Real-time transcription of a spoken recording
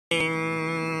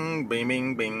Bing,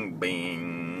 bing, bing,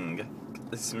 bing.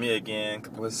 It's me again.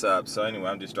 What's up? So anyway,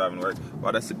 I'm just driving to work.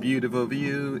 Wow, that's a beautiful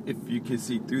view. If you can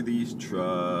see through these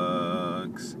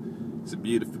trucks. It's a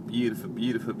beautiful, beautiful,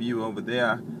 beautiful view over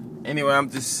there. Anyway, I'm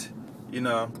just,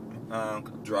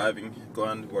 driving,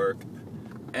 going to work.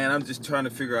 And I'm just trying to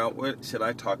figure out what should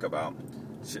I talk about.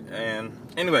 And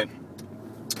anyway,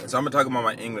 so I'm going to talk about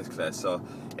my English class. So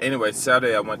anyway,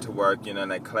 Saturday I went to work, in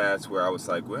that class where I was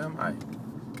like, where am I?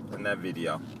 In that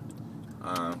video.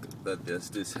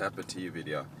 This happened to you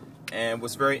video. And it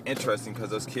was very interesting because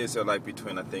those kids are like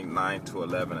between, I think, 9 to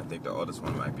 11. I think the oldest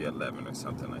one might be 11 or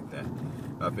something like that.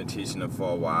 I've been teaching them for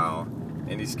a while.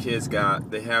 And these kids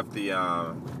they have the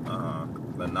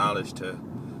knowledge to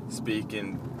speak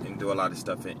and do a lot of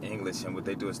stuff in English. And what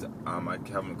they do is I have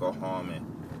them go home and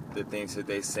the things that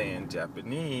they say in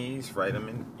Japanese, write them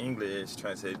in English,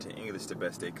 translate it to English the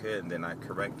best they could, and then I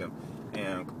correct them.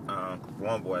 And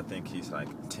one boy, I think he's like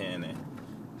 10, and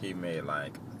he made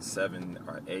like 7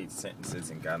 or 8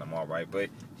 sentences and got them all right. But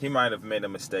he might have made a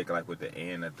mistake like with the A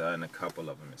and the "the" and a couple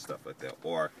of them and stuff like that.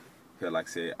 Or he'll like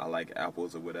say, I like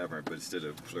apples or whatever, but instead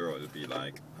of plural, it'll be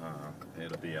like,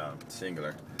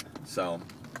 singular. So,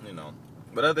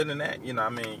 But other than that,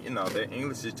 their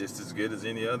English is just as good as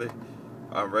any other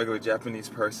regular Japanese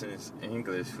person's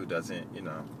English who doesn't, and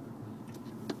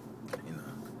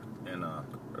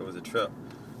it was a trip.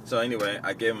 So anyway,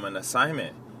 I gave him an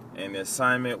assignment, and the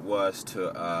assignment was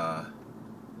to,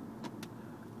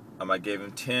 I gave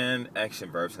him 10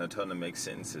 action verbs, and I told him to make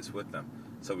sentences with them.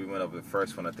 So we went over the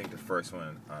first one. I think the first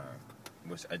one,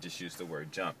 which I just used the word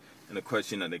jump. And of course,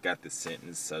 they got the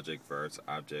sentence, subject, verbs,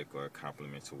 object, or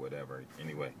complements or whatever.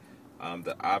 Anyway.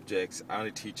 The objects, I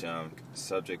only teach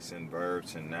subjects and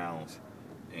verbs and nouns,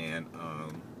 and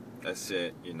that's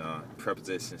it,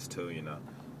 prepositions too,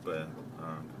 but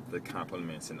the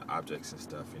complements and objects and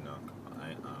stuff,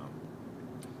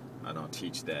 I don't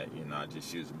teach that, I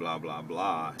just use blah, blah,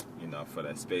 blah, for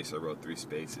that space. I wrote 3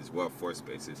 spaces, well, 4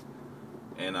 spaces,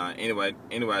 and anyway,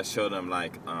 I showed them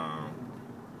like, I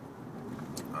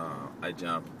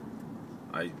jump,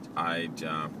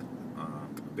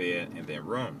 bed, and then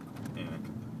room. And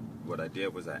what I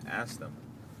did was I asked them,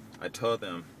 I told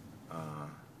them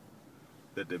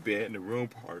that the bed and the room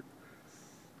part,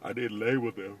 I didn't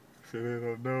label them, so they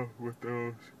don't know what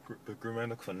the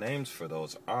grammatical names for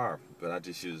those are, but I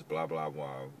just used blah blah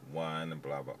blah 1 and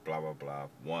blah blah blah blah blah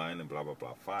 1 and blah blah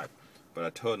blah 5. But I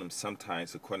told them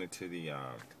sometimes according to the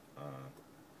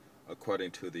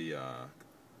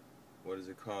what is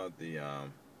it called,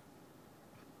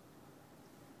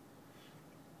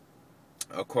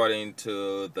 according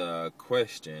to the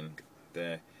question,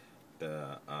 if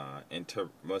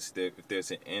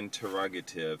there's an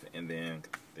interrogative and then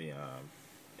the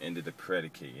end of the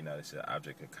predicate, it's an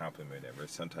object, a complement, whatever.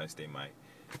 Sometimes they might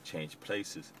change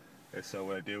places. And so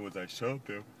what I did was I showed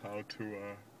them how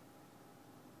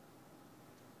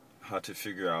to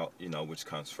figure out, which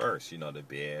comes first, the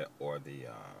bed or the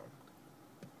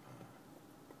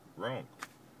room.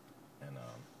 And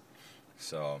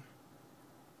so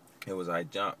it was I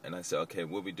jumped, and I said, okay,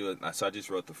 what we do? So I just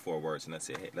wrote the 4 words, and I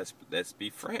said, hey, let's be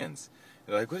friends.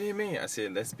 They're like, what do you mean? I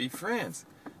said, let's be friends.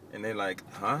 And they're like,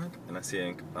 huh? And I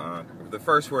said, the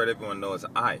first word everyone knows is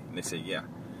I. And they said, yeah.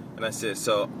 And I said,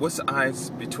 so what's the I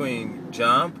between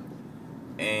jump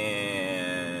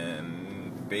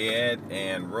and bed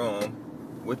and room?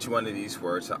 Which one of these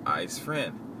words are I's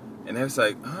friend? And they was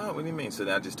like, what do you mean? So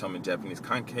then I just told them in Japanese,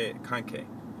 kanke,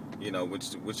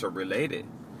 which are related.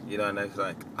 And I was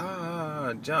like,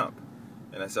 jump.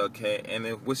 And I said, okay, and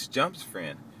then what's jump's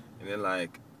friend? And they're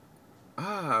like,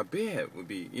 bed would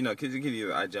be, because you could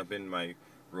either I jump in my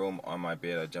room on my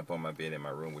bed, or jump on my bed in my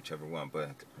room, whichever one.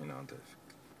 But,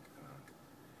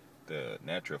 the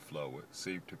natural flow would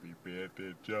seem to be bed,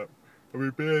 then jump.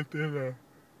 Bed, then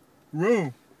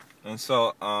room. And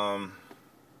so,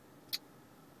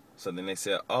 so then they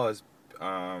said, it's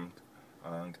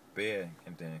bed,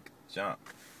 and then jump.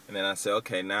 And then I said,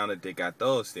 okay, now that they got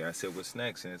those there, I said, what's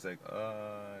next? And it's like,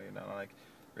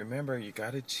 remember, you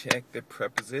got to check the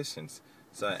prepositions.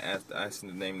 So I asked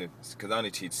them to name them, because I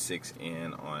only teach 6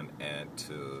 in, on, add,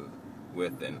 to,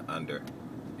 with, and under.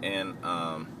 And,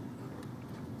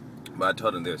 but I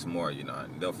told them there's more,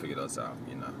 and they'll figure those out,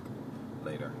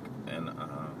 later. And,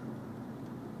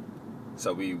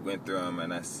 so we went through them,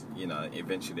 and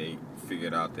eventually they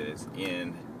figured out that it's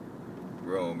in,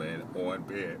 room, and on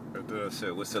bed. And then I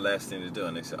said, what's the last thing to do?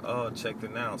 And they said, check the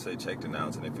nouns. So they checked the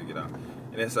nouns, and they figured out.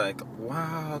 And it's like,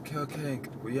 wow, okay,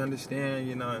 we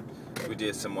understand, and we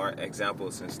did some more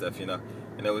examples and stuff, and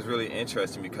it was really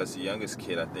interesting because the youngest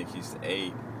kid, I think he's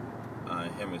 8,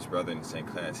 him and his brother in the same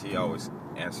class. He always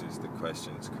answers the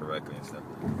questions correctly and stuff,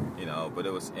 you know. But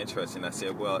it was interesting. I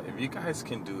said, well, if you guys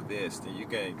can do this, then you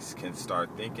guys can start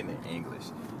thinking in English,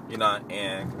 you know.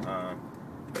 And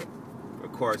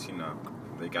of course, you know,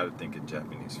 they got to think in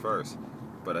Japanese first.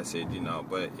 But I said, you know,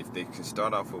 but if they can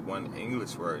start off with one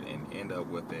English word and end up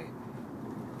with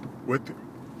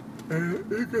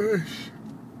English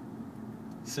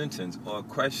sentence or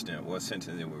question or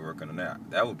sentence that we're working on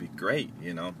that would be great,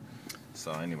 you know.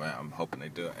 So anyway, I'm hoping they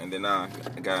do it. And then I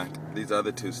got these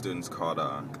other two students called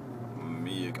Aoi and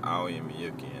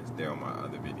Miyuki, and they're on my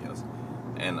other videos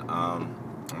and on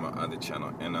my other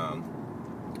channel. And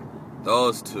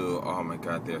those two, oh my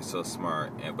God, they're so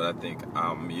smart. But I think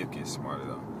Miyuki is smarter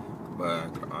though.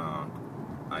 But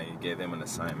I gave them an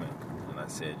assignment, and I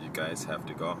said, you guys have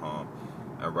to go home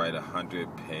and write a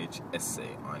 100-page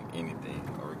essay on anything,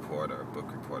 a report or a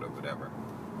book report or whatever,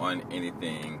 on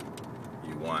anything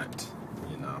you want,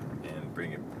 you know, and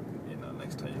bring it, you know,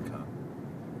 next time you come.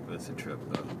 But it's a trip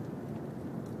though.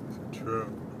 It's a trip.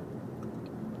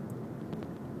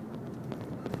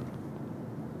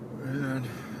 And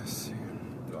let's see.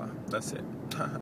 Well, that's it.